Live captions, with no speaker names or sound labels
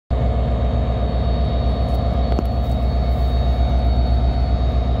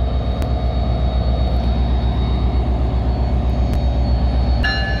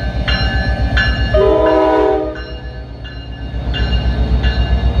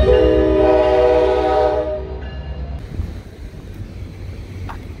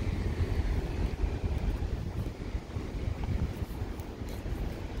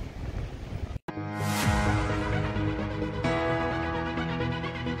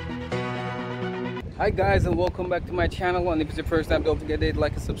Hi guys, and welcome back to my channel. And if it's your first time, don't forget to hit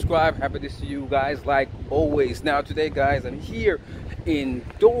like and subscribe. Happy to see you guys like always. Now today guys, I'm here in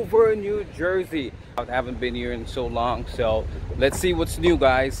Dover, New Jersey. I haven't been here in so long, so let's see what's new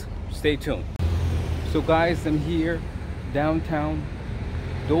guys. Stay tuned. So guys, I'm here downtown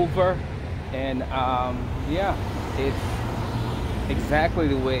Dover, and yeah, it's exactly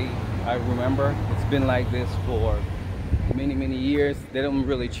the way I remember. It's been like this for many years. They don't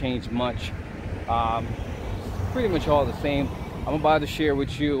really change much. Pretty much all the same. I'm about to share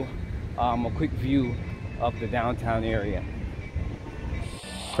with you a quick view of the downtown area.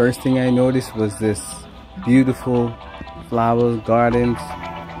 First thing I noticed was this beautiful flower gardens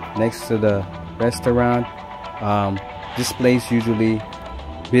next to the restaurant. This place usually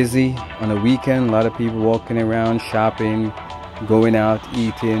busy on a weekend. A lot of people walking around, shopping, going out,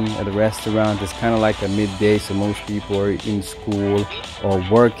 eating at a restaurant. It's kind of like a midday, so most people are in school or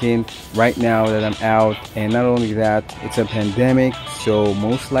working right now that I'm out. And not only that, it's a pandemic, so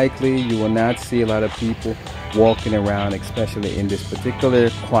most likely you will not see a lot of people walking around, especially in this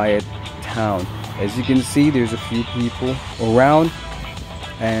particular quiet town. As you can see, there's a few people around,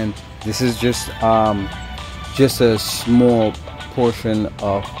 and this is just a small portion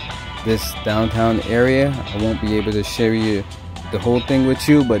of this downtown area. I won't be able to share you the whole thing with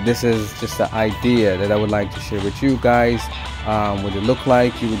you, but this is just the idea that I would like to share with you guys. What it look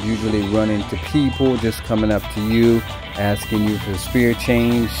like, you would usually run into people just coming up to you asking you for spirit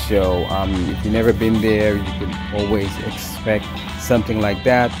change. So if you've never been there, you can always expect something like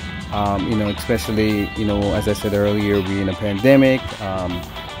that. You know, especially, you know, as I said earlier, we're in a pandemic.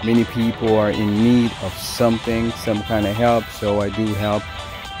 Many people are in need of something, some kind of help, so I do help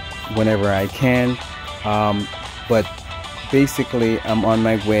whenever I can. But basically, I'm on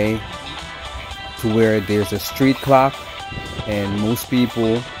my way to where there's a street clock, and most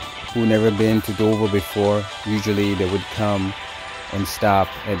people who never been to Dover before, usually they would come and stop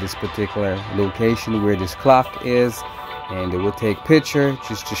at this particular location where this clock is, and they would take picture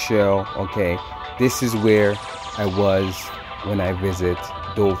just to show, okay, this is where I was when I visit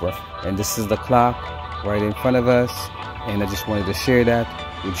Dover. And this is the clock right in front of us, and I just wanted to share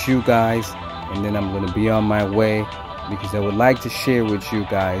that with you guys. And then I'm going to be on my way, because I would like to share with you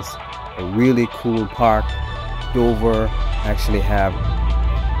guys a really cool park. Dover actually have,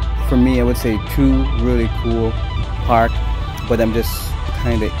 for me, I would say 2 really cool parks, but I'm just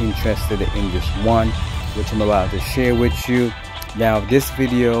kind of interested in this one, which I'm about to share with you. Now this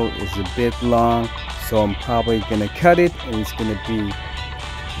video is a bit long, so I'm probably gonna cut it, and it's gonna be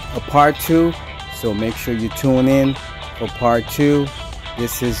a part 2, so make sure you tune in for part 2.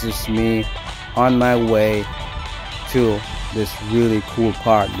 This is just me on my way to this really cool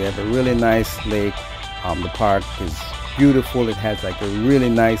park. They have a really nice lake. The park is beautiful. It has like a really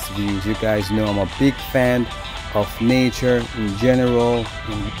nice views. You guys know I'm a big fan of nature in general,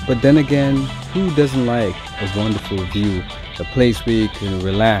 but then again, who doesn't like a wonderful view, a place where you can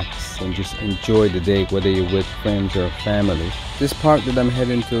relax and just enjoy the day, whether you're with friends or family. This park that I'm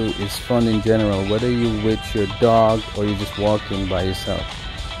heading to is fun in general, whether you're with your dog or you're just walking by yourself.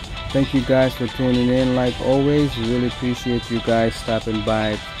 Thank you guys for tuning in. Like always, really appreciate you guys stopping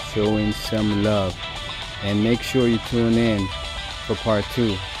by, showing some love. And make sure you tune in for part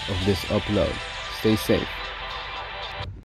 2 of this upload. Stay safe.